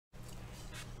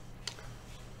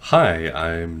Hi,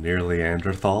 I'm Nearly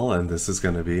Neanderthal, and this is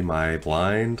going to be my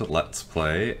blind Let's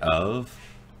Play of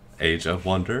Age of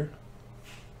Wonder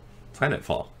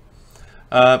Planetfall.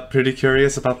 Pretty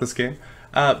curious about this game.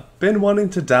 Been wanting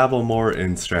to dabble more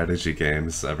in strategy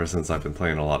games ever since I've been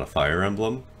playing a lot of Fire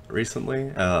Emblem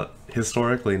recently.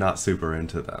 Historically, not super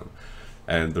into them.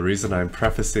 And the reason I'm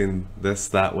prefacing this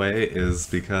that way is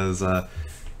because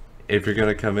if you're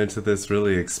going to come into this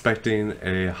really expecting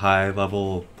a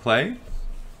high-level play,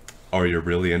 or you're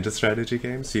really into strategy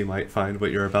games, you might find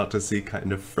what you're about to see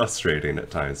kind of frustrating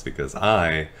at times, because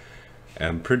I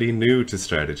am pretty new to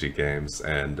strategy games,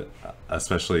 and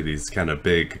especially these kind of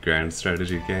big, grand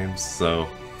strategy games, so...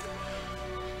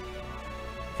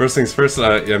 First things first,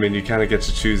 I mean, you kind of get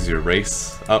to choose your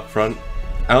race up front.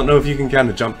 I don't know if you can kind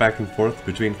of jump back and forth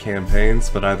between campaigns,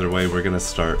 but either way, we're going to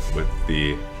start with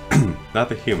the... not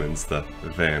the humans, the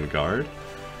Vanguard,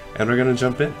 and we're going to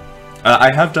jump in.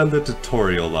 I have done the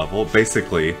tutorial level,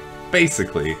 basically,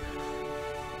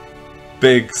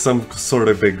 some sort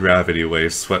of big gravity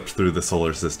wave swept through the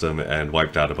solar system and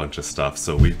wiped out a bunch of stuff,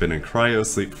 so we've been in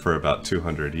cryosleep for about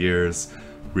 200 years,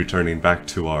 returning back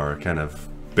to our kind of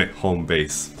home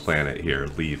base planet here,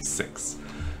 Leave 6.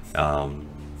 I'm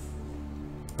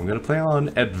gonna play on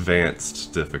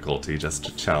advanced difficulty just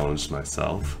to challenge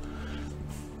myself.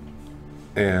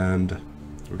 And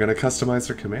we're gonna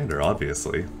customize our commander,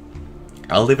 obviously.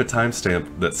 I'll leave a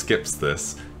timestamp that skips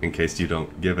this in case you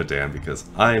don't give a damn, because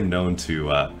I'm known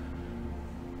to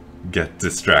get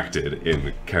distracted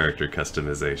in character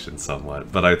customization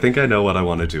somewhat. But I think I know what I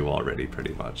want to do already,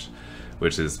 pretty much.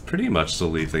 Which is pretty much to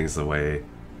leave things the way...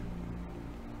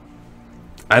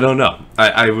 I don't know.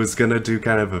 I was gonna do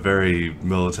kind of a very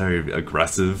military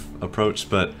aggressive approach,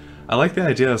 but I like the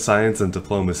idea of science and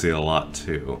diplomacy a lot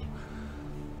too.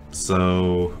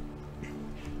 So...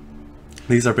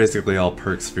 these are basically all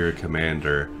perks for your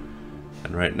commander,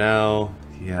 and right now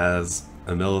he has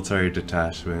a military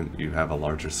detachment. You have a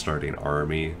larger starting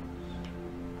army.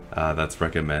 That's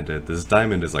recommended. This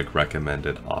diamond is like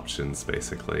recommended options,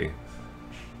 basically.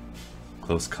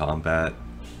 Close combat.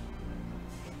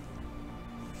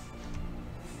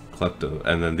 Klepto,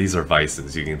 and then these are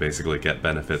vices. You can basically get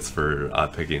benefits for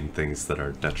picking things that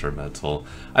are detrimental.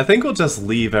 I think we'll just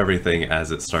leave everything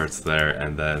as it starts there,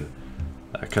 and then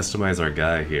customize our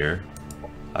guy here.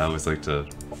 I always like to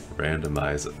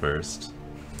randomize it first.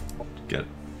 Get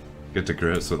to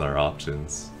grips with our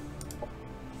options.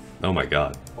 Oh my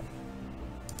god.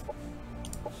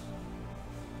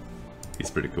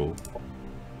 He's pretty cool.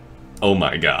 Oh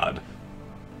my god.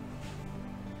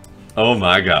 Oh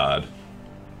my god.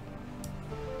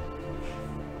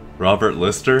 Robert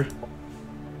Lister?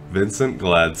 Vincent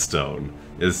Gladstone.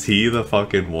 Is he the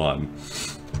fucking one?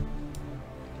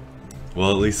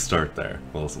 We'll at least start there.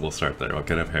 We'll start there. What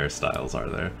kind of hairstyles are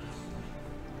there?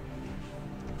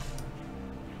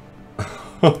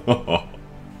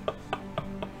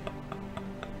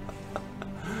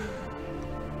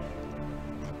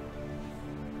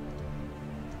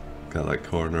 Got like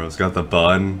cornrows. Got the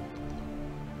bun.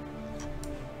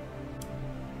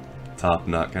 Top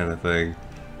knot kind of thing.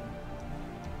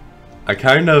 I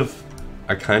kind of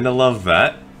love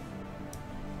that.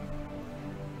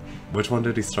 Which one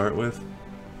did he start with?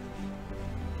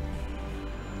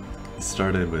 He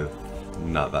started with...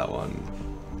 not that one.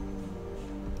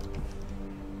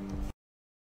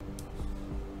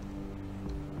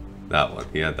 That one.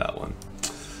 He had that one.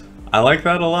 I like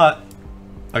that a lot.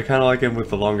 I kind of like him with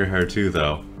the longer hair too,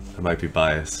 though. I might be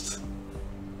biased.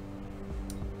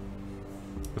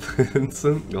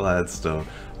 Vincent Gladstone.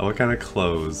 Oh, what kind of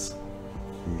clothes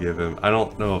can give him? I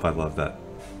don't know if I love that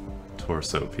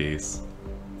torso piece.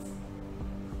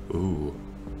 Ooh.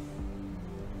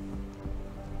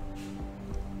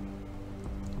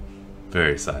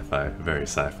 Very sci-fi, very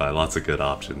sci-fi. Lots of good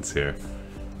options here.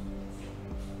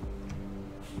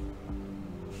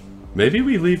 Maybe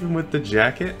we leave him with the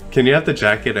jacket? Can you have the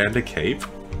jacket and a cape?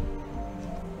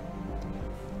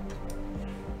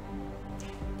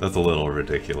 That's a little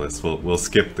ridiculous. We'll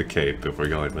skip the cape if we're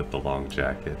going with the long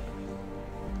jacket.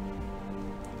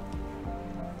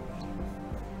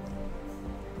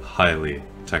 Highly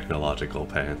technological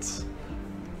pants.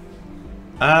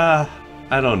 I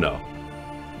don't know.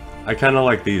 I kind of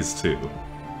like these too.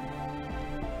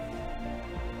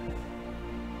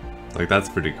 Like, that's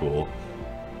pretty cool.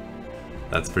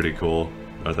 That's pretty cool.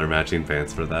 Are there matching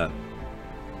pants for that?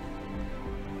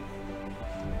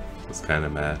 Those kind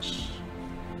of match.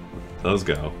 Those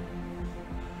go.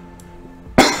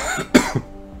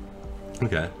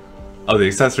 Okay. Oh, the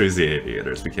accessory is the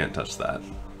aviators. We can't touch that.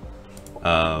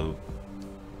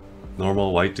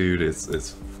 Normal white dude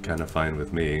is kind of fine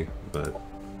with me, but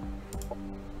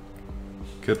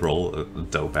Could roll a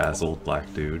dope-ass old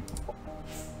black dude.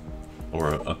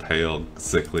 Or a pale,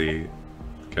 sickly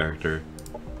character.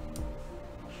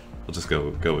 We'll just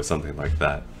go with something like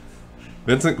that.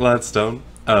 Vincent Gladstone.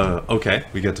 Okay,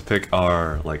 we get to pick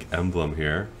our, like, emblem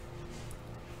here.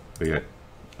 We get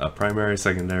a primary,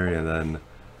 secondary, and then...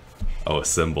 oh, a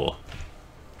symbol.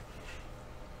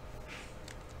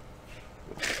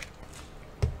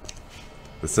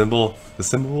 The symbol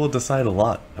will decide a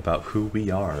lot about who we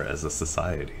are as a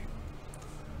society.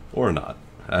 Or not.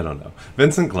 I don't know.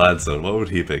 Vincent Gladstone, what would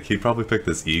he pick? He'd probably pick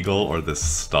this eagle or this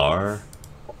star.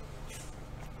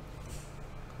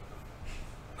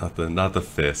 Not the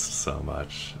fist so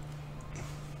much.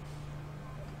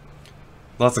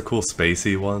 Lots of cool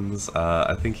spacey ones.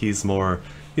 I think he's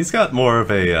got more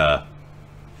of a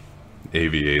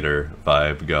aviator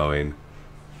vibe going.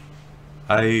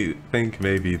 I think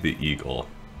maybe the eagle.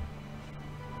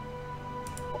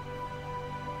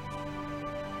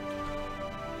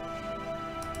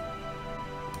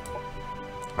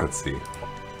 Let's see.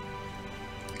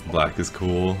 Black is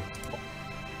cool.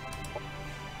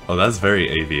 Oh, that's very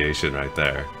aviation right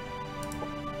there.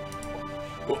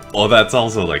 Well, that's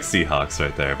also like Seahawks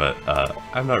right there, but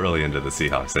I'm not really into the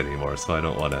Seahawks anymore, so I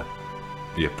don't want to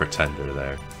be a pretender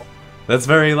there. That's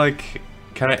very, like,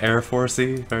 kind of Air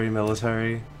Force-y, very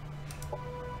military.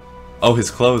 Oh, his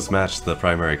clothes match the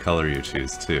primary color you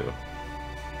choose, too.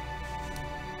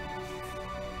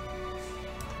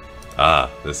 Ah,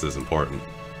 this is important.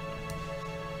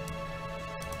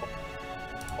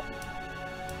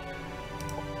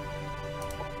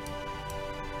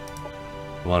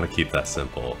 I want to keep that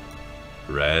simple.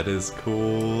 Red is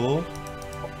cool.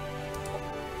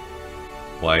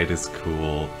 White is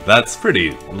cool. That's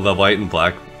pretty. The white and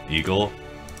black eagle.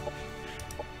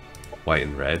 White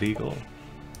and red eagle.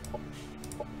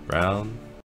 Brown.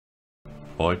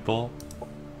 Void ball.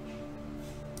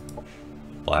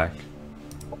 Black.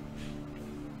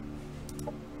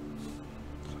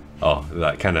 Oh,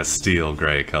 that kind of steel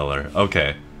gray color.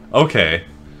 Okay. Okay.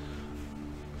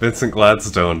 Vincent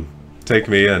Gladstone. Take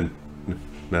me in.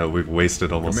 No, we've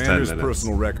wasted almost 10 minutes. Commander's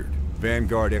personal record.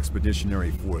 Vanguard Expeditionary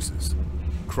Forces.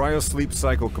 Cryosleep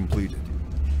cycle completed.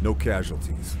 No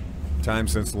casualties. Time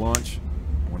since launch,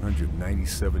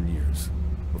 197 years.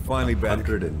 We're finally back.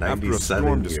 After a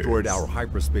storm destroyed our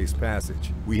hyperspace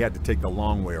passage, we had to take the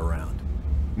long way around.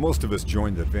 Most of us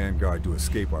joined the Vanguard to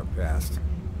escape our past.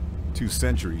 2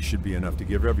 centuries should be enough to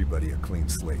give everybody a clean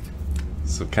slate.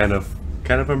 So kind of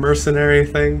a mercenary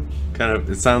thing?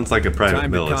 It sounds like a private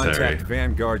military. Time to contact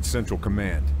Vanguard Central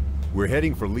Command. We're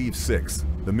heading for Leave 6,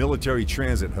 the military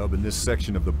transit hub in this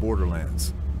section of the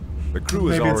borderlands. The crew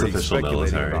is already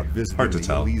speculating about visiting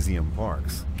the Elysium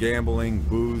parks. Gambling,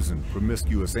 booze, and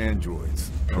promiscuous androids.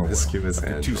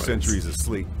 After 2 centuries of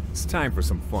sleep, it's time for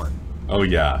some fun. Oh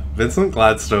yeah, Vincent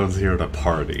Gladstone's here to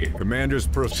party. Commander's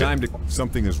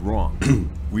something is wrong.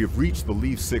 We have reached the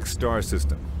Leave 6 star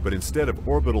system, but instead of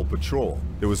orbital patrol,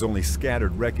 there was only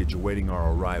scattered wreckage awaiting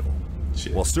our arrival.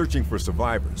 Shit. While searching for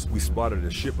survivors, we spotted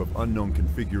a ship of unknown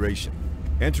configuration.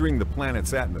 Entering the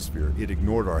planet's atmosphere, it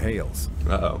ignored our hails.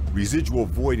 Uh-oh. Residual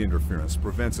void interference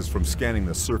prevents us from scanning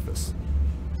the surface.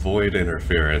 Void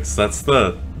interference. That's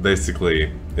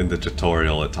basically, in the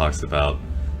tutorial it talks about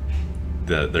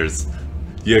that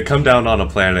you come down on a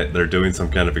planet, they're doing some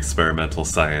kind of experimental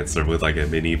science, or with like a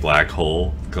mini black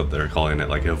hole, they're calling it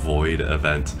like a void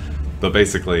event. But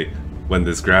basically, when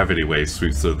this gravity wave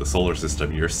sweeps through the solar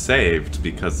system, you're saved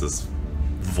because this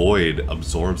void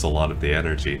absorbs a lot of the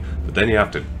energy, but then you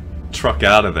have to truck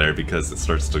out of there because it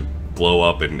starts to blow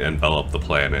up and envelop the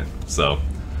planet. So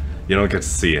you don't get to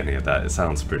see any of that. It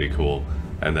sounds pretty cool.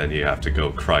 And then you have to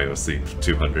go cryo-sleep for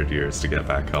 200 years to get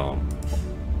back home.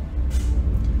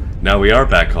 Now we are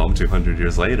back home 200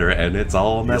 years later, and it's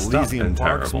all messed up and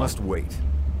terrible. Must wait.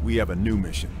 We have a new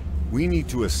mission. We need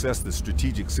to assess the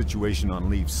strategic situation on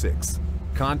Leave 6.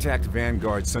 Contact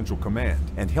Vanguard Central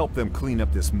Command and help them clean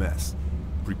up this mess.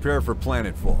 Prepare for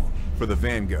planetfall, for the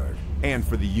Vanguard, and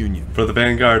for the Union. For the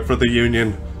Vanguard, for the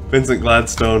Union. Vincent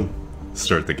Gladstone,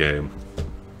 start the game.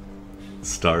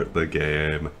 Start the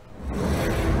game.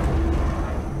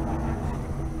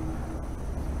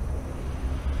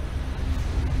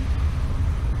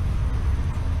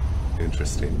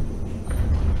 Interesting.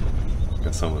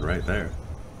 Got someone right there.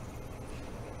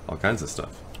 All kinds of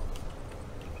stuff.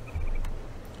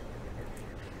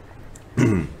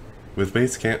 With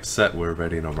base camp set, we're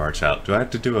ready to march out. Do I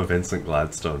have to do a Vincent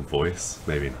Gladstone voice?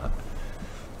 Maybe not.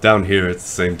 Down here, it's the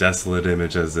same desolate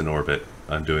image as in orbit.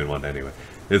 I'm doing one anyway.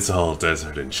 It's all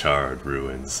desert and charred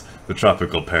ruins. The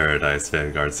tropical paradise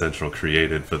Vanguard Central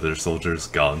created for their soldiers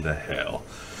gone to hell.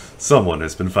 Someone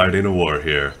has been fighting a war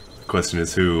here. The question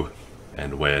is who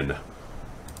and when.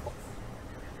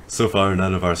 So far,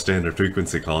 none of our standard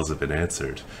frequency calls have been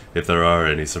answered. If there are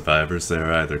any survivors, they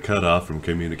are either cut off from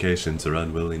communications or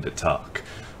unwilling to talk.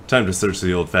 Time to search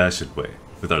the old-fashioned way,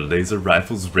 with our laser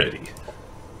rifles ready.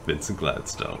 Vincent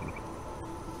Gladstone.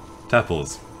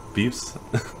 Tapples, beeps,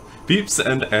 beeps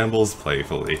and ambles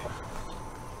playfully.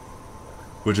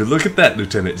 Would you look at that,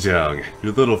 Lieutenant Jiang?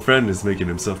 Your little friend is making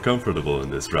himself comfortable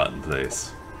in this rotten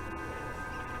place.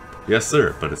 Yes,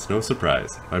 sir, but it's no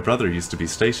surprise. My brother used to be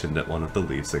stationed at one of the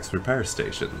Leave 6 repair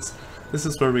stations. This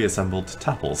is where we assembled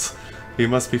Tapples. He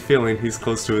must be feeling he's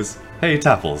close to his... Hey,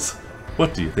 Tapples!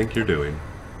 What do you think you're doing?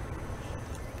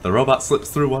 The robot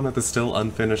slips through one of the still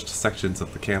unfinished sections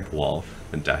of the camp wall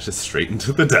and dashes straight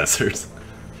into the desert.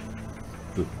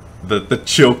 The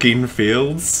choking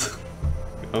fields?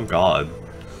 Oh god.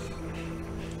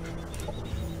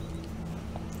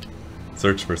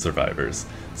 Search for survivors.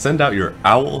 Send out your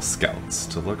Owl Scouts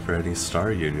to look for any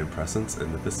Star Union presence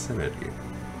in the vicinity.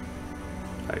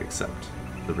 I accept.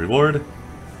 The reward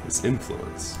is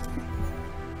influence.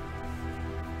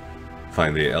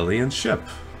 Find the alien ship.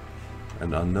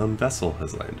 An unknown vessel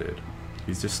has landed.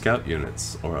 Use your scout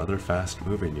units or other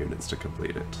fast-moving units to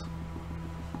complete it.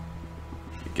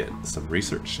 You get some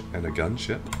research and a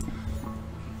gunship.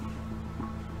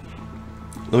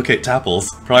 Locate Tapples.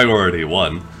 Priority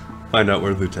 1. Find out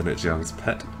where Lieutenant Jiang's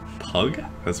pet pug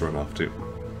has run off to.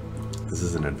 This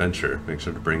is an adventure. Make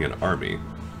sure to bring an army.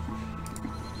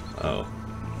 Oh.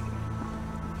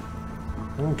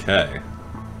 Okay.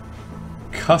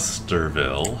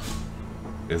 Custerville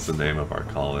is the name of our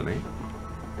colony.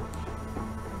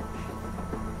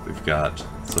 We've got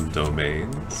some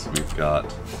domains. We've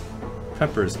got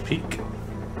Pepper's Peak.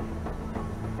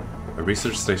 A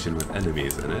research station with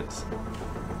enemies in it.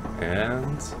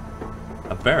 And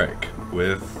a barrack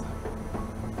with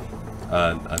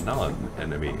a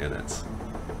non-enemy in it.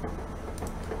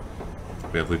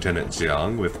 We have Lieutenant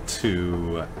Jiang with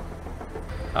 2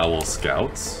 Owl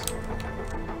Scouts.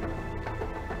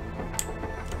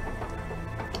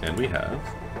 And we have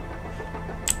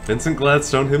Vincent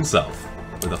Gladstone himself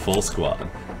with a full squad.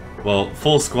 Well,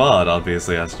 full squad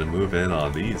obviously has to move in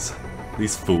on these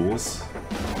fools.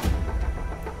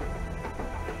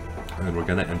 And we're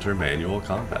gonna enter manual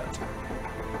combat.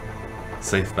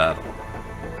 Safe battle.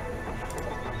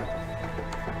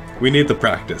 We need the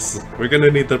practice. We're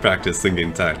gonna need the practice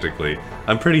thinking tactically.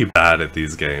 I'm pretty bad at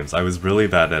these games. I was really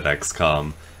bad at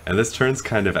XCOM, and this turns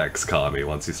kind of XCOM-y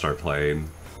once you start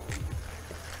playing.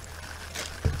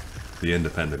 The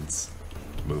Independents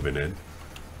moving in.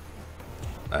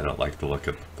 I don't like the look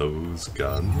of those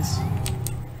guns.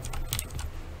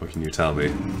 What can you tell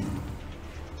me?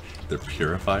 They're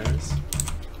purifiers?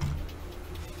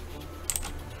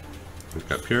 We've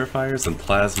got purifiers and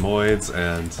plasmoids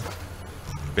and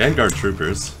Vanguard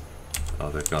troopers. Oh,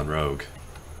 they've gone rogue.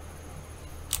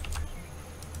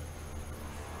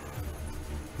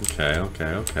 Okay,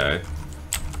 okay, okay.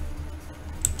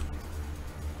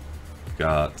 We've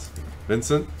got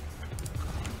Vincent.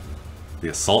 The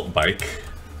assault bike.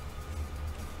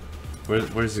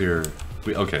 Where's your...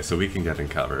 okay, so we can get in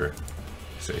cover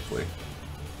safely.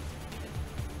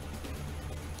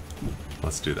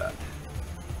 Let's do that.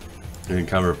 You can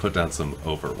cover, put down some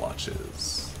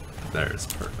overwatches. There's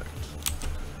perfect.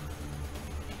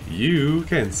 You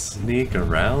can sneak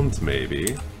around,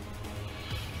 maybe.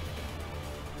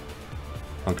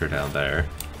 Hunker down there.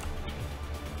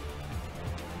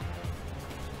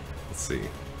 Let's see.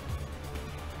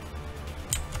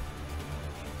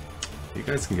 You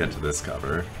guys can get to this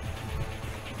cover.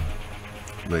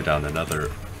 Lay down another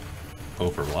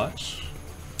overwatch.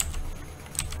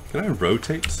 Can I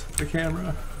rotate the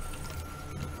camera?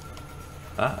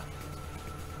 Ah.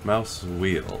 Mouse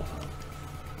wheel.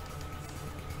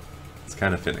 It's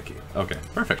kind of finicky. Okay,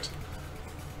 perfect.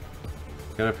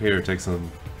 Get up here, take some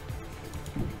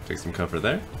cover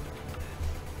there.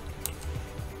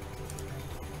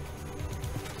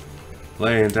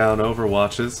 Laying down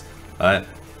overwatches.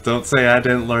 Don't say I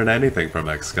didn't learn anything from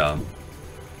XCOM.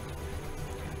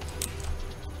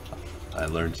 I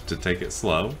learned to take it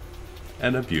slow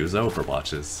and abuse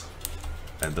overwatches.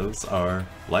 And those are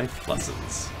life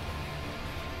lessons.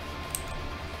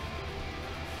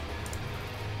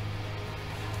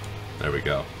 There we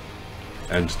go.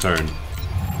 End turn.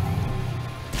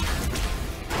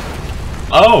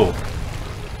 Oh!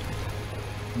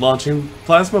 Launching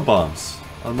plasma bombs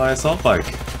on my assault bike.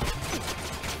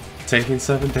 Taking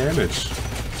 7 damage.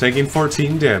 Taking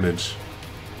 14 damage.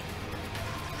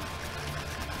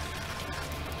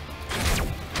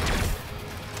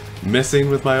 Missing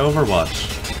with my overwatch.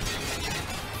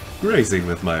 grazing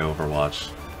with my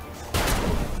Overwatch.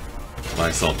 My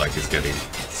assault bike is getting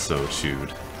so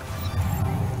chewed.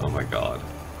 Oh my god.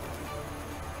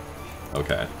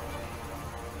 Okay.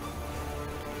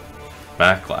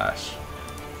 Backlash.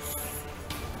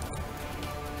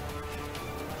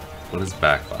 What is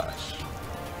backlash?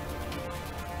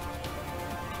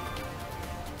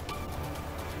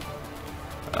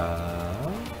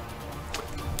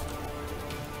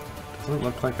 Doesn't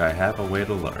look like I have a way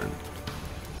to learn.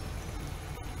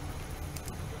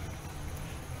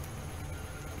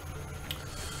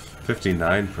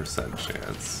 %59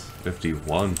 chance.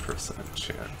 51%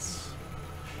 chance.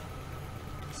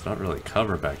 It's not really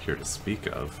cover back here to speak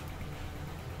of.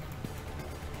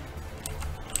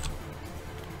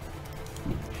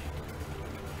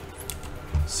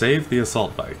 Save the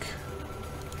assault bike.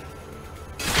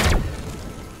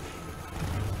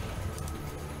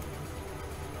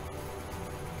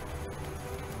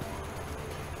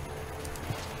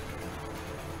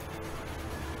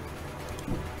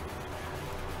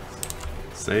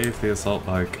 Save the assault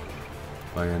bike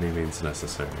by any means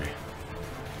necessary.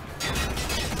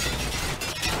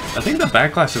 I think the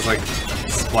backlash is like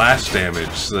splash damage.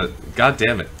 So that, God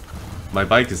damn it. My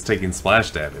bike is taking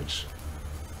splash damage.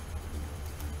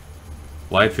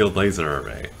 Wide field laser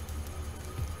array.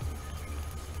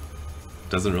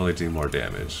 Doesn't really do more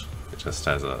damage. It just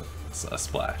has a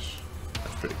splash.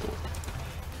 That's pretty cool.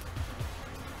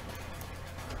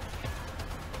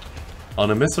 On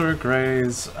a miss or a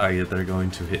graze, they're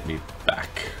going to hit me back.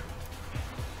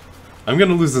 I'm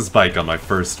gonna lose this bike on my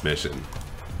first mission.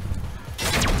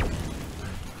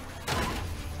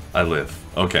 I live.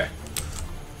 Okay.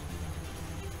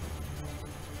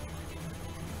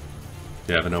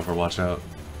 Do you have an Overwatch out?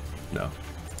 No.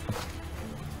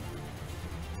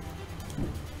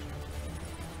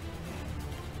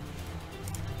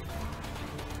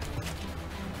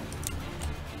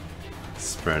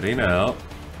 Spreading out.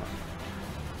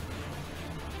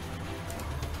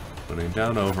 Putting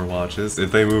down Overwatches.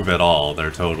 If they move at all,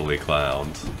 they're totally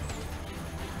clowned.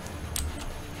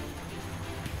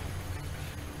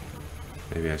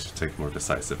 Maybe I should take more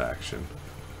decisive action.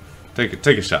 Take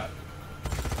a shot.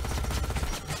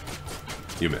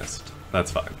 You missed. That's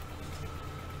fine.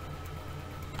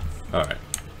 Alright.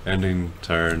 Ending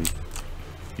turn.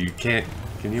 You can't...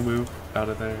 Can you move out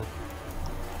of there?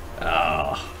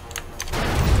 Oh.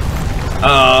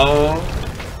 Oh!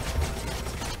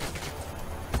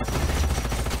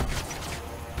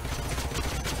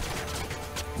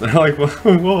 They're like,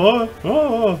 whoa,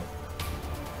 whoa.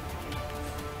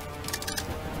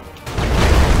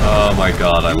 Oh my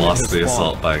god, I lost the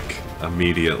assault bike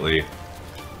immediately.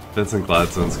 Vincent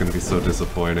Gladstone's gonna be so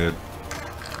disappointed.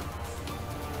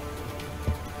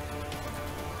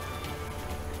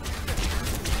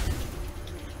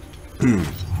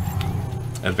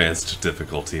 Advanced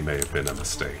difficulty may have been a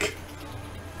mistake.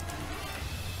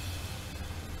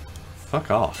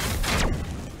 Fuck off.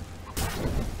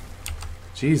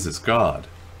 Jesus God.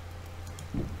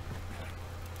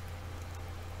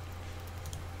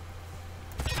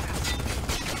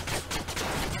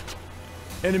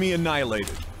 Enemy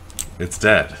annihilated. It's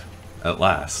dead. At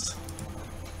last.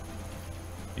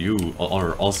 You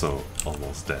are also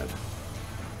almost dead.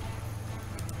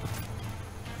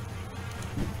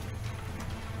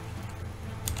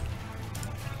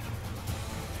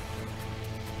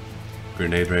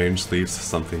 Grenade range leaves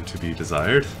something to be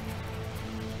desired.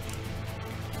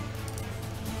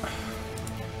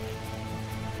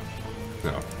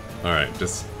 No. Alright,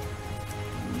 just...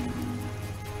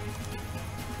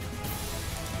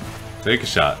 take a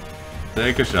shot.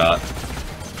 Take a shot.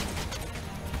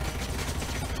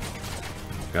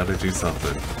 Gotta do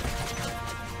something.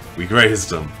 We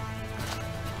grazed him.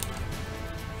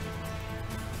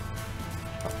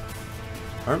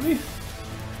 Aren't we?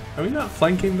 Are we not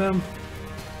flanking them?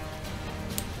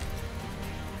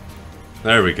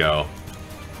 There we go.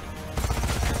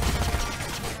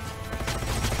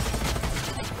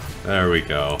 There we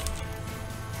go.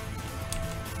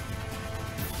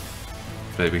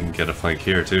 Maybe we can get a flank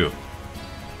here too.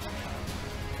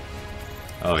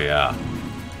 Oh yeah.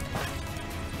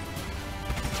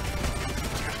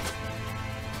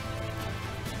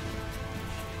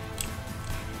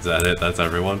 Is that it? That's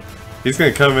everyone? He's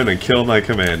gonna come in and kill my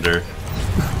commander.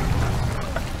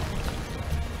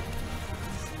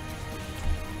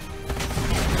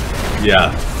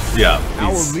 Yeah, yeah.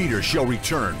 Our leader shall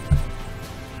return.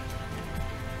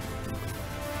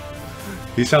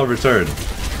 He shall return.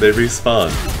 They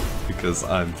respawn because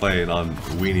I'm playing on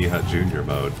Weenie Hut Jr.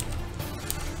 mode.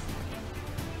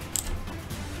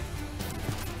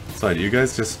 It's fine, you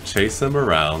guys just chase them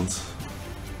around.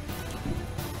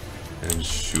 And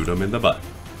shoot him in the butt.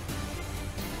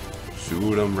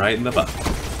 Shoot him right in the butt.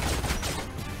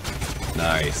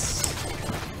 Nice.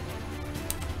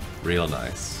 Real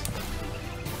nice.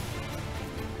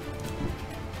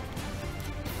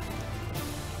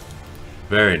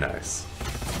 Very nice.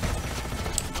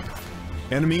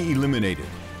 Enemy eliminated.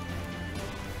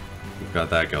 We've got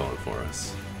that going for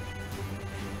us.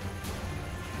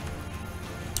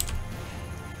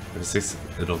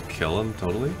 It'll kill him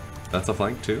totally? That's a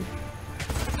flank too?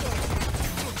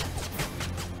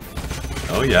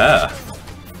 Oh yeah!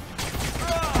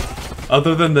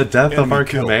 Other than the death of our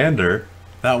commander,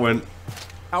 that went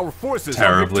our forces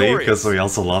terribly because we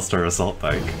also lost our assault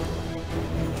bike.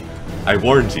 I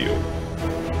warned you.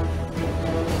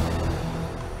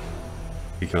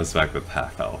 He comes back with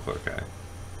half health, okay.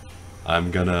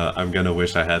 I'm gonna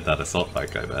wish I had that assault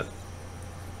bike, I bet.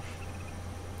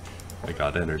 I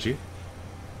got energy.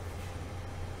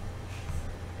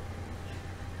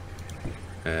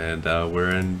 And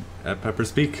we're at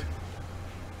Pepper's Peak.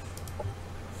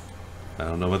 I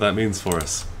don't know what that means for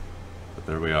us, but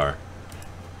there we are.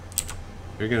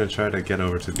 We're gonna try to get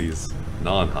over to these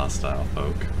non-hostile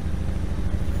folk.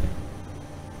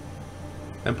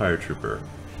 Empire Trooper.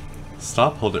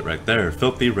 Stop, hold it right there.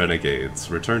 Filthy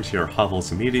renegades. Return to your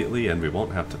hovels immediately and we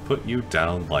won't have to put you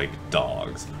down like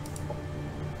dogs.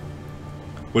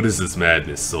 What is this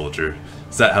madness, soldier?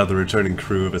 Is that how the returning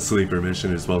crew of a sleeper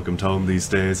mission is welcomed home these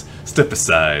days? Step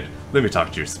aside. Let me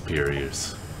talk to your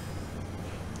superiors.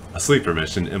 A sleeper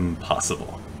mission?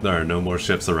 Impossible. There are no more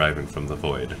ships arriving from the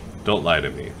void. Don't lie to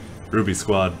me. Ruby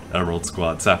Squad, Emerald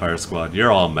Squad, Sapphire Squad,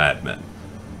 you're all madmen.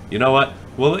 You know what?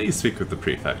 We'll let you speak with the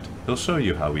prefect. He'll show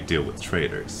you how we deal with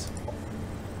traitors.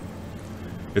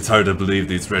 It's hard to believe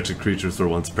these wretched creatures were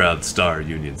once proud Star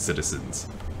Union citizens.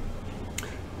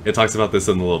 It talks about this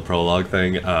in the little prologue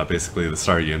thing. Basically, the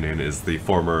Star Union is the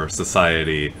former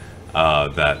society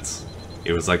that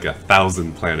it was like a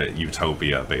 1,000-planet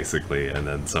utopia, basically, and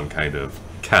then some kind of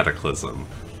cataclysm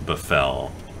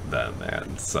befell them,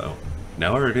 and so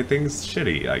now everything's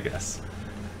shitty, I guess.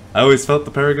 I always felt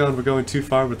the Paragon were going too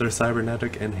far with their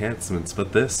cybernetic enhancements,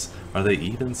 but this, are they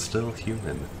even still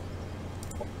human?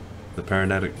 The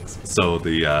paramedics. So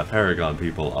the Paragon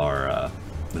people are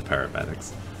the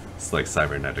paramedics. It's like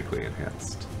cybernetically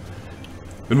enhanced.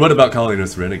 And what about calling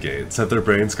us renegades? Have their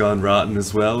brains gone rotten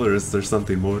as well, or is there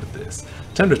something more to this?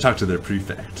 Time to talk to their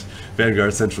prefect.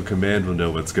 Vanguard Central Command will know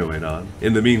what's going on.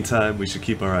 In the meantime, we should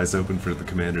keep our eyes open for the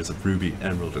commanders of Ruby,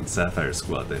 Emerald, and Sapphire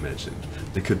Squad they mentioned.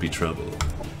 They could be trouble.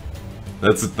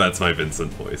 That's my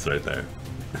Vincent voice right there.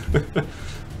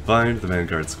 Find the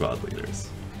Vanguard Squad leaders.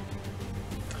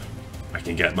 I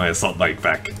can get my assault bike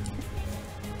back.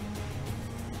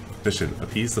 Mission,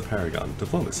 appease the Paragon.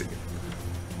 Diplomacy.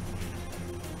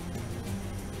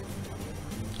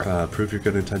 Prove your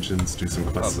good intentions, do some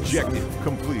quests. Objective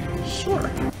completed. Sure.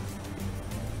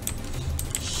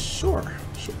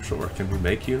 Sure. Can we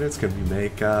make units? Can we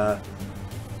make,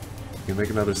 we can make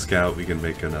another scout, we can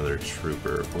make another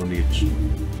trooper. We'll need...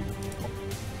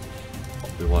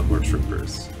 We want more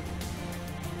troopers.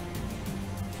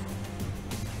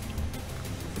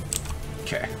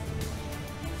 Okay.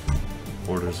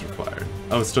 Orders required.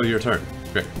 Oh, it's still your turn.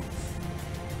 Great.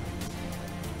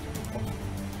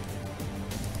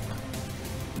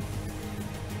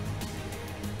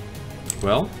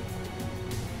 Well?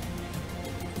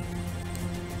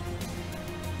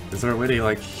 Is there a way to,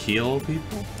 like, heal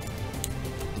people?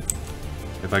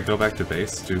 If I go back to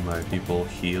base, do my people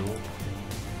heal?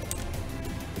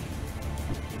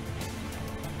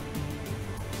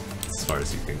 As far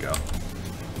as you can go.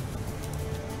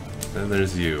 Then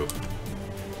there's you.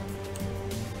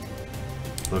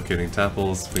 Locating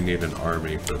temples, we need an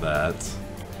army for that.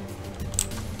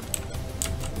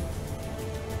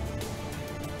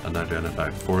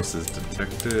 Unidentified forces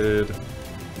detected.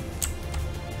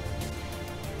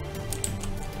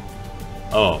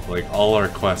 Oh, like all our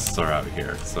quests are out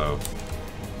here, so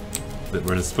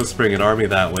we're supposed to bring an army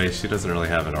that way. She doesn't really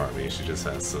have an army, she just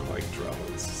has some like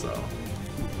drones, so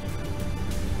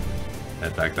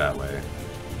head back that way.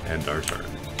 End our turn.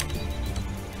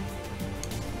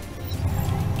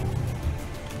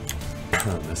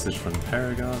 Message from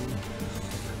Paragon.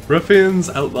 Ruffians,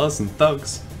 outlaws, and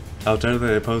thugs. How dare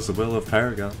they oppose the will of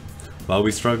Paragon? While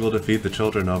we struggle to feed the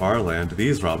children of our land,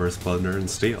 these robbers plunder and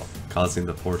steal, causing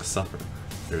the poor to suffer.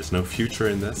 There is no future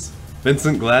in this.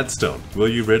 Vincent Gladstone, will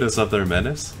you rid us of their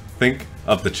menace? Think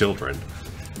of the children.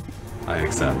 I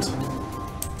accept.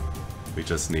 We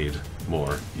just need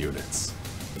more units.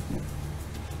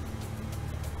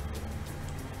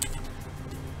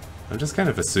 I'm just kind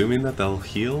of assuming that they'll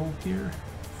heal here.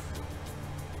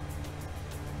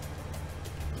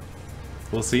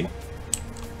 We'll see.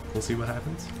 We'll see what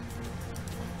happens.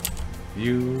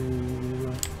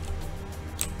 You...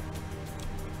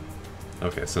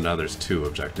 Okay, so now there's 2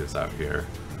 objectives out here.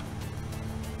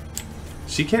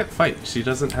 She can't fight. She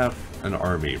doesn't have an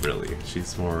army, really.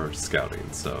 She's more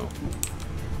scouting, so...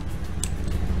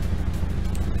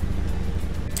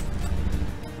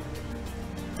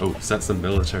 Oh, set some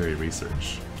military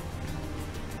research.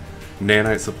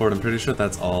 Nanite support, I'm pretty sure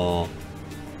that's all...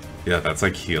 Yeah, that's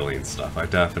like healing stuff. I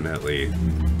definitely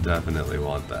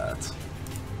want that.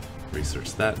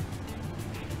 Research that.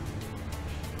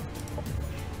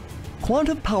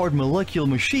 Quantum-powered molecular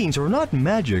machines are not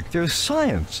magic, they're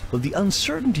science. But the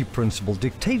uncertainty principle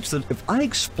dictates that if I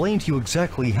explain to you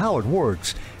exactly how it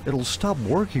works, it'll stop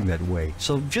working that way.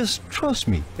 So just trust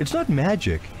me, it's not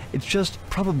magic, it's just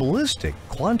probabilistic,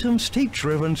 quantum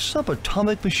state-driven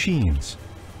subatomic machines.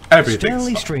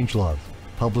 Stanley Strangelove,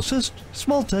 publicist,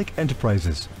 Smalltech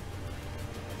Enterprises.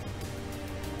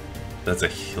 That's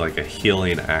like a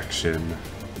healing action.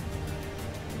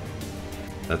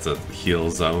 That's a heal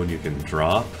zone you can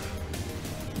drop.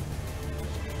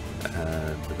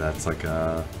 And that's like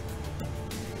a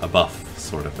buff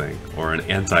sort of thing. Or an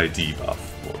anti-debuff,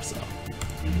 more so.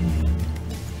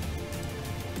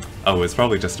 Oh, it's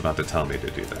probably just about to tell me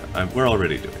to do that. We're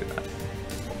already doing that.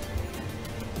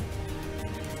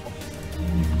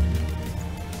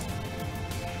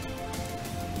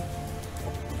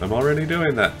 I'm already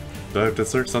doing that. Do I have to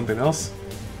search something else?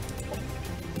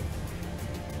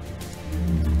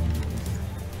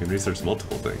 I can research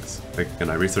multiple things. Like, can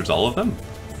I research all of them?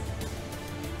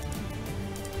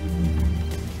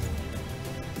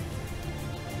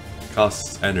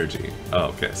 Costs energy. Oh,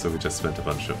 okay, so we just spent a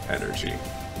bunch of energy.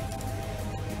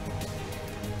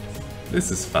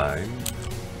 This is fine.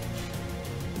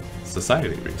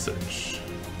 Society research.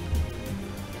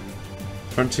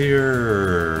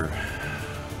 Frontier...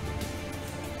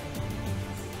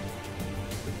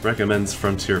 Recommends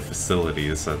frontier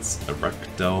facilities. That's a rec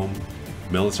dome,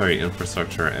 military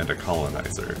infrastructure, and a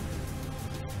colonizer.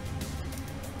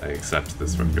 I accept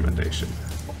this recommendation.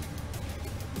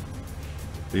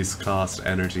 These cost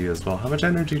energy as well. How much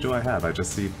energy do I have? I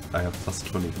just see I have plus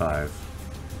 25.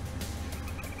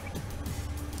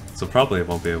 So probably I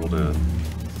won't be able to...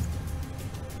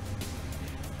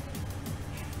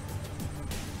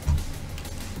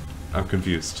 I'm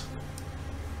confused.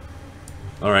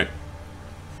 Alright.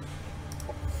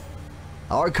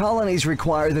 Our colonies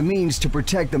require the means to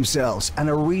protect themselves and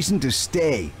a reason to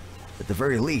stay. At the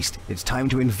very least, it's time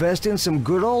to invest in some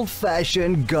good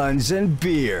old-fashioned guns and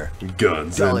beer.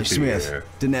 Guns Dollar and Smith, beer.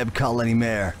 Deneb Colony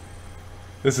Mayor.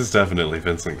 This is definitely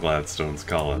Vincent Gladstone's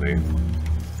colony.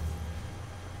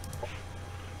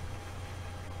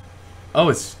 Oh,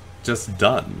 it's just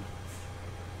done.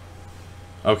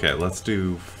 Okay, let's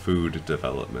do food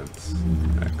development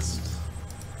next.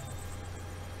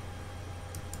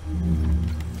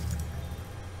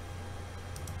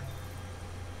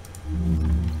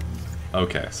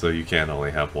 Okay, so you can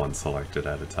only have one selected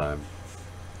at a time.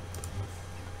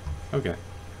 Okay.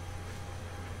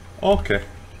 Okay.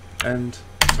 End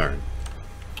turn.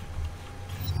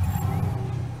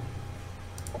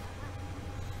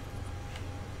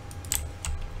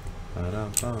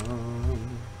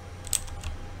 Ba-dum-bum.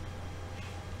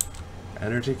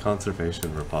 Energy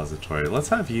Conservation Repository. Let's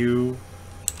have you...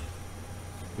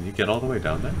 Can you get all the way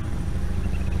down there?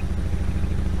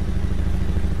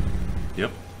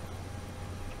 Yep.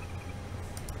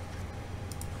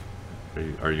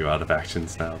 Are you out of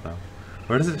actions now, though?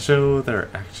 Where does it show their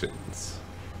actions?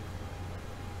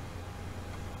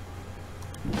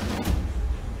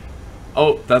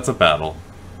 Oh, that's a battle.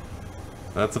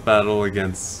 That's a battle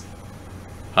against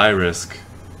high risk.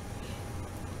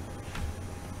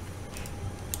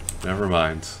 Never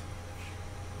mind.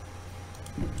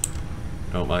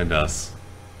 Don't mind us.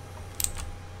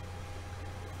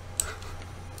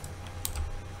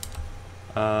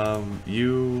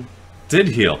 You did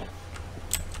heal.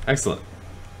 Excellent.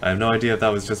 I have no idea if that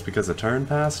was just because a turn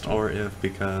passed or if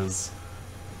because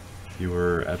you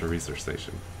were at a research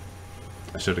station.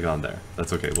 I should have gone there.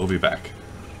 That's okay, we'll be back.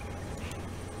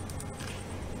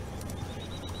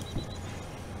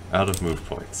 Out of move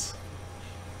points.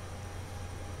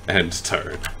 End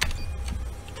turn.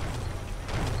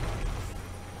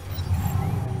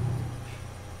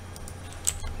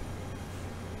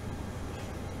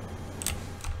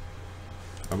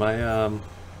 Am I,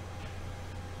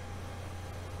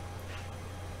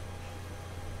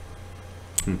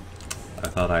 I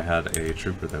thought I had a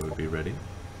trooper that would be ready.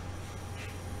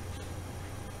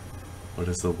 What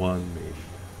does the one mean?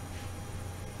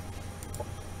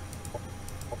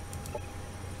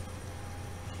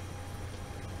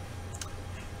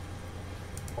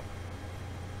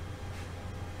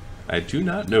 I do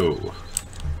not know.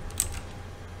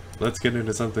 Let's get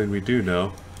into something we do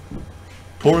know.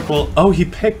 Pork will... Oh, he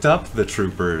picked up the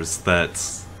troopers that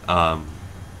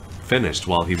finished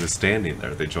while he was standing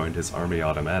there. They joined his army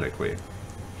automatically.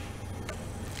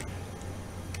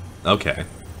 Okay.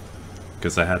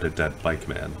 Because I had a dead bike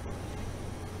man.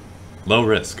 Low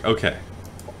risk. Okay.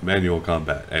 Manual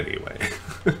combat anyway.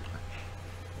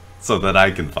 So that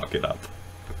I can fuck it up.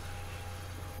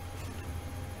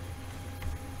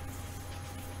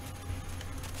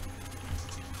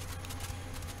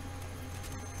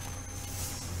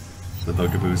 The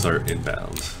bugaboos are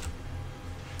inbound.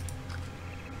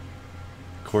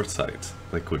 Quartzite,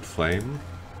 liquid flame.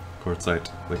 Quartzite,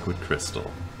 liquid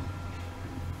crystal.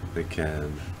 They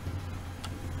can...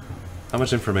 How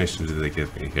much information do they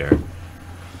give me here?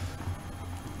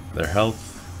 Their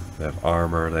health, they have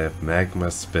armor, they have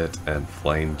magma spit and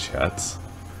flame jets.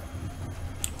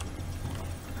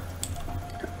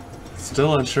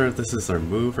 Still unsure if this is their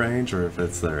move range or if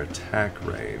it's their attack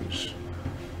range.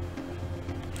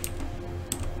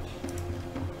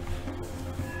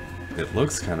 It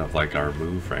looks kind of like our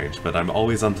move range, but I'm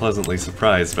always unpleasantly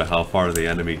surprised by how far the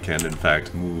enemy can in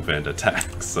fact move and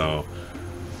attack, so...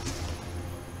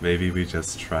 Maybe we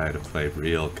just try to play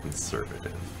real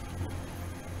conservative.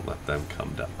 Let them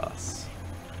come to us.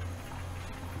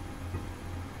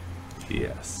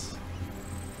 Yes.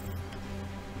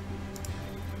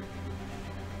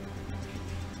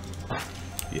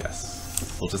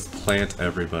 Yes. We'll just plant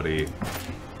everybody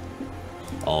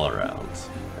all around.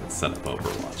 Set up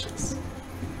overwatches.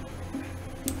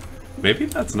 Maybe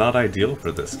that's not ideal for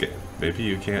this game. Maybe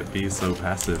you can't be so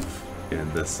passive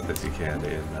in this as you can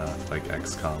in like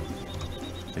XCOM.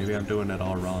 Maybe I'm doing it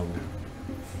all wrong.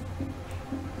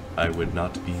 I would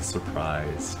not be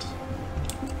surprised.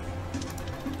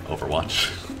 Overwatch.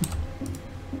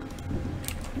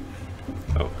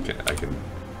 Oh, okay, I can...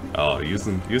 Oh,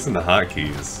 using the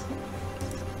hotkeys.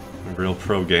 I'm a real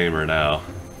pro gamer now.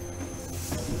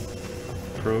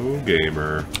 Pro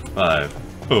Gamer 5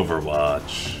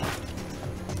 Overwatch.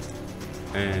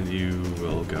 And you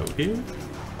will go here.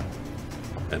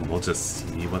 And we'll just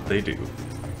see what they do.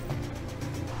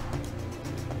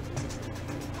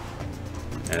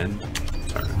 And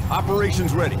turn.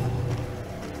 Operations ready.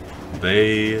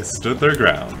 They stood their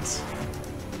grounds.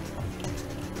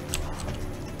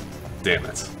 Damn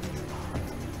it.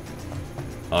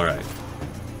 Alright.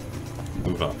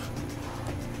 Move up.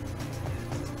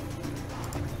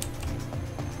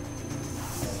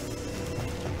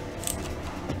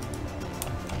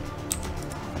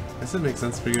 Does it make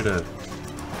sense for you to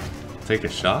take a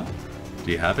shot?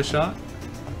 Do you have a shot?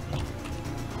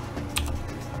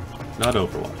 Not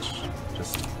Overwatch.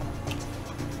 Just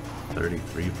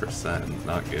 33%.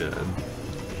 Not good.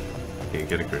 Can you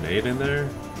get a grenade in there?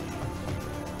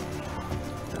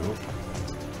 Nope.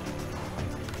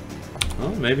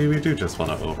 Well, maybe we do just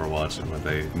want to Overwatch, and when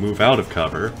they move out of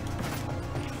cover,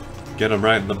 get them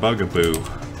right in the bugaboo.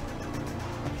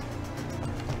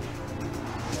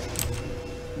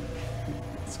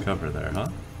 Cover there, huh?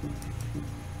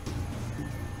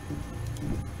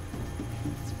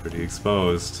 It's pretty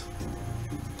exposed.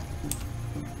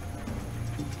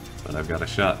 But I've got a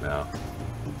shot now.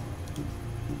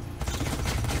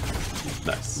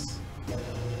 Nice.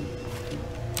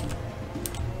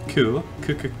 Cool.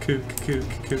 Cool.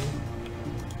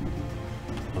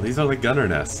 Well, these are like gunner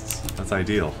nests. That's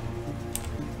ideal.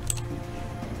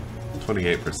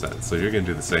 28%, so you're gonna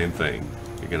do the same thing.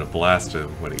 You're gonna blast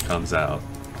him when he comes out.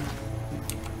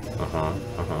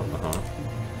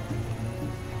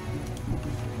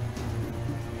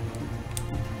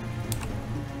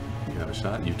 You have a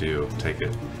shot? You do. Take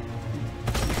it.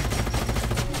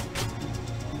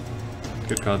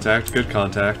 Good contact, good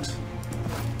contact.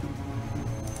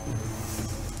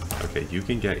 Okay, you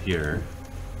can get here.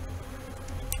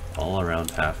 All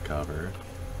around half cover.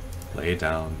 Lay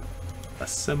down a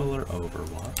similar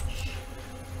Overwatch.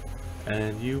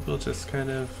 And you will just kind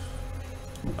of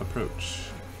approach.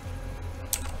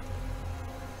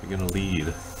 You're gonna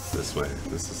lead this way.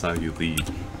 This is how you lead.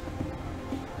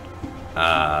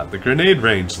 The grenade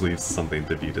range leaves something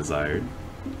to be desired.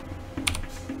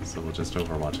 So we'll just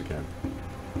Overwatch again.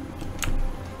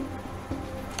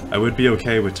 I would be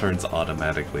okay with turns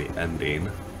automatically ending,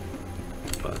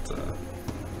 but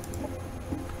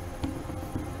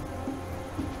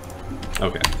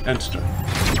okay, end turn.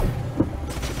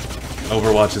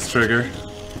 Overwatch's trigger.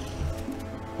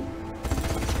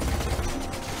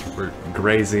 We're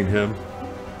grazing him.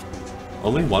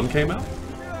 Only one came out?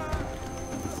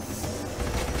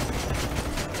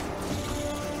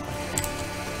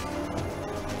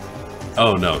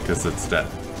 Oh no, because it's dead.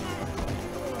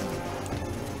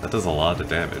 That does a lot of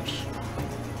damage.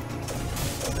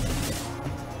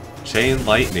 Chain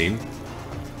lightning.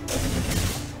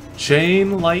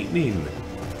 Chain lightning.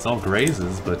 It's all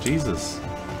grazes, but Jesus.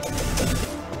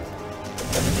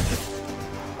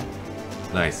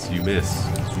 Nice, you miss.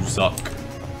 You suck.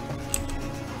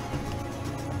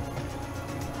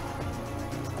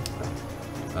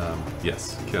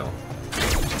 Yes, kill.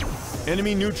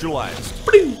 Enemy neutralized.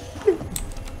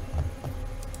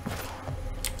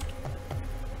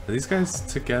 Are these guys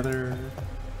together?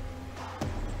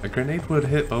 A grenade would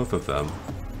hit both of them.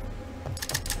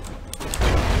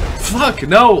 Fuck,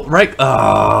 no! Right,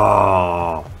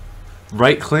 oh.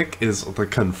 Right click is the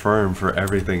confirm for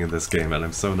everything in this game, and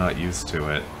I'm so not used to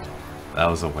it. That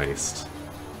was a waste.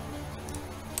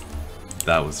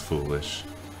 That was foolish.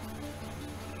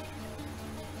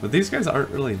 But these guys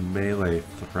aren't really melee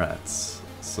threats,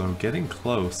 so getting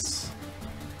close...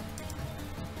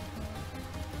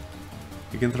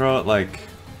 You can throw it like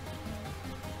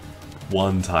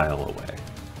one tile away.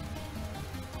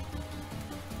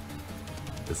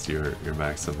 It's your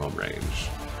maximum range.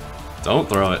 Don't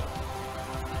throw it!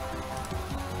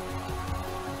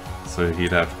 So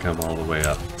he'd have to come all the way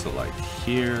up to like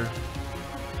here.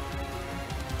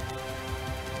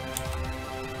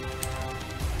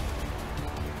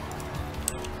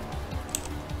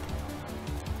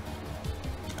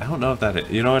 I don't know if that hit.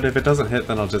 You know what, if it doesn't hit,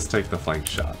 then I'll just take the flank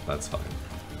shot. That's fine.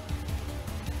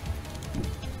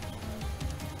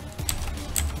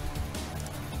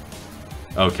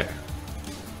 Okay.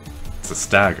 It's a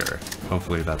stagger.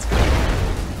 Hopefully that's good.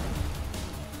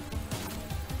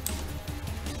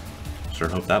 Sure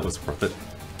hope that was worth it.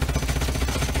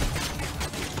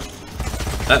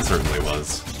 That certainly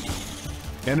was.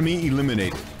 Enemy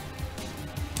eliminated.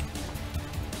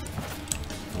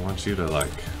 I want you to,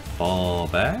 like, fall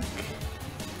back.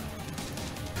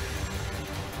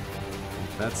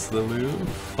 That's the move.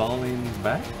 Falling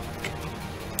back.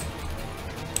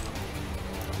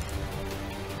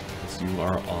 Because you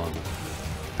are on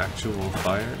actual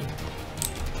fire.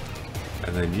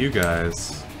 And then you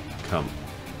guys come.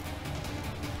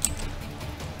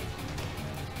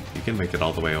 You can make it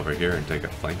all the way over here and take a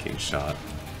flanking shot.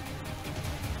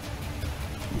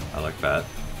 I like that.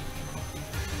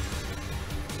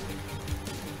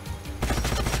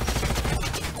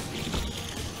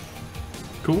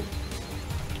 Cool.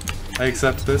 I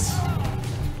accept this.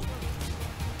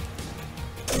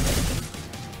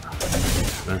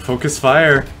 They're focus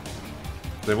fire.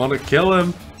 They want to kill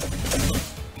him.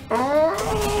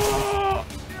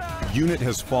 Unit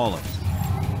has fallen.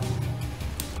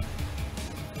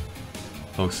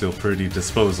 Folks feel pretty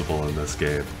disposable in this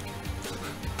game.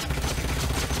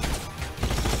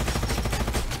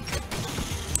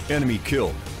 Enemy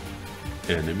killed.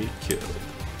 Enemy killed.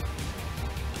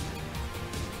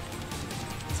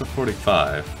 It's a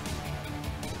 45.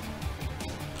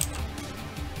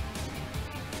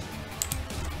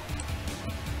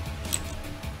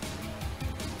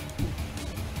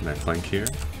 Can I flank here?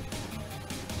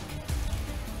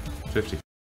 50.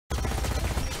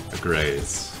 A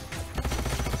graze.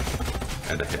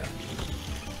 And a hit.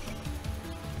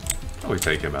 Probably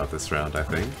take him out this round, I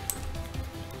think.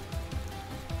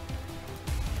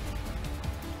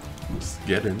 Just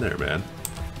get in there, man.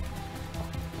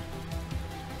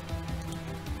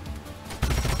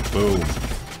 Boom.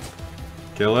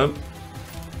 Kill him.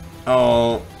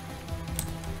 Oh.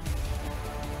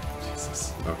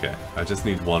 Jesus. Okay, I just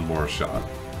need one more shot.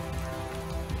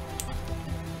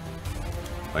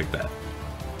 Like that.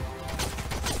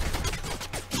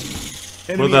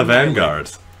 For the Vanguard.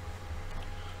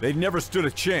 They never stood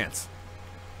a chance.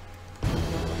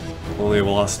 Only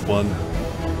lost one.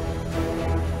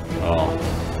 Oh.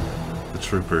 The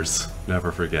troopers.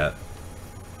 Never forget.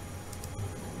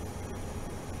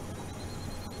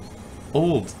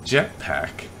 Old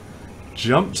jetpack.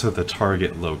 Jump to the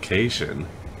target location.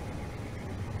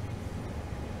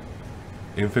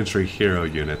 Infantry hero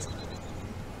units.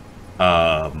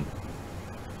 Our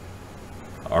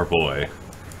boy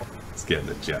is getting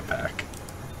a jetpack.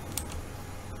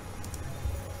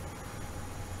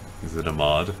 Is it a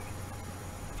mod?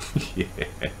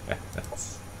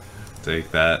 Yes.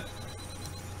 Take that.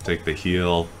 Take the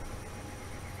heal.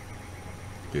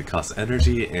 It costs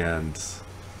energy and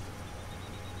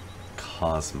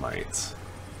cosmite.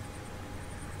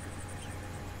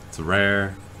 It's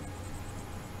rare.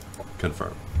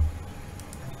 Confirm.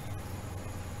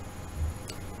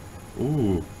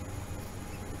 Ooh.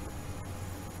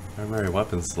 Primary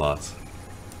weapon slots.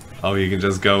 Oh, you can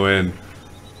just go in.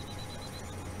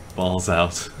 Balls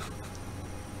out.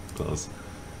 Close.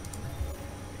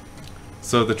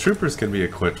 So the troopers can be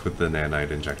equipped with the nanite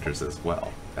injectors as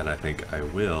well. And I think I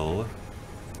will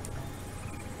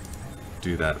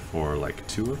do that for like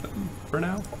 2 of them for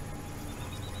now.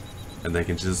 And they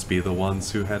can just be the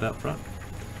ones who head up front.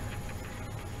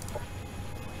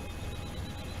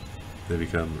 They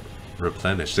become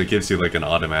replenished. It gives you like an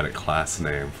automatic class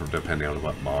name from depending on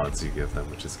what mods you give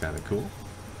them, which is kind of cool.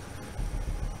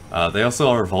 They also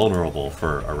are vulnerable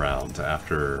for a round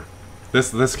after...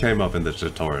 This came up in the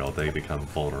tutorial. They become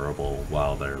vulnerable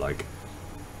while they're like...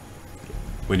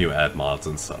 when you add mods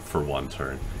and stuff for 1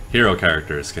 turn. Hero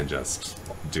characters can just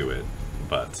do it,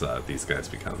 but these guys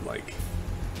become like...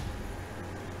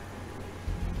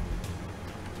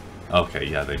 Okay,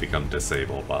 yeah, they become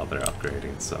disabled while they're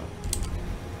upgrading, so...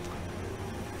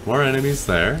 More enemies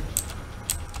there.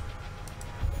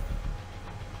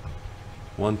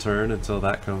 1 turn until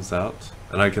that comes out.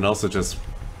 And I can also just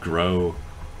grow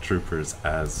troopers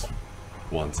as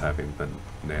ones having the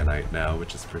nanite now,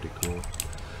 which is pretty cool.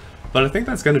 But I think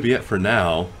that's going to be it for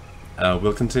now.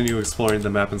 We'll continue exploring the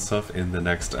map and stuff in the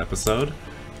next episode.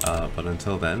 But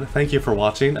until then, thank you for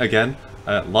watching. Again,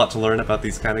 a lot to learn about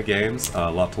these kind of games.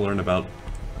 A lot to learn about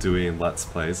doing Let's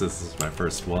Plays. This is my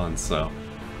first one, so...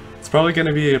 It's probably going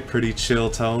to be a pretty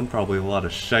chill tone, probably a lot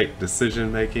of shite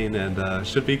decision making, and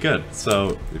should be good.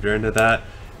 So if you're into that,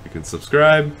 you can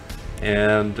subscribe,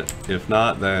 and if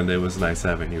not, then it was nice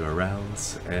having you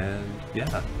around, and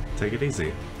yeah, take it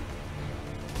easy.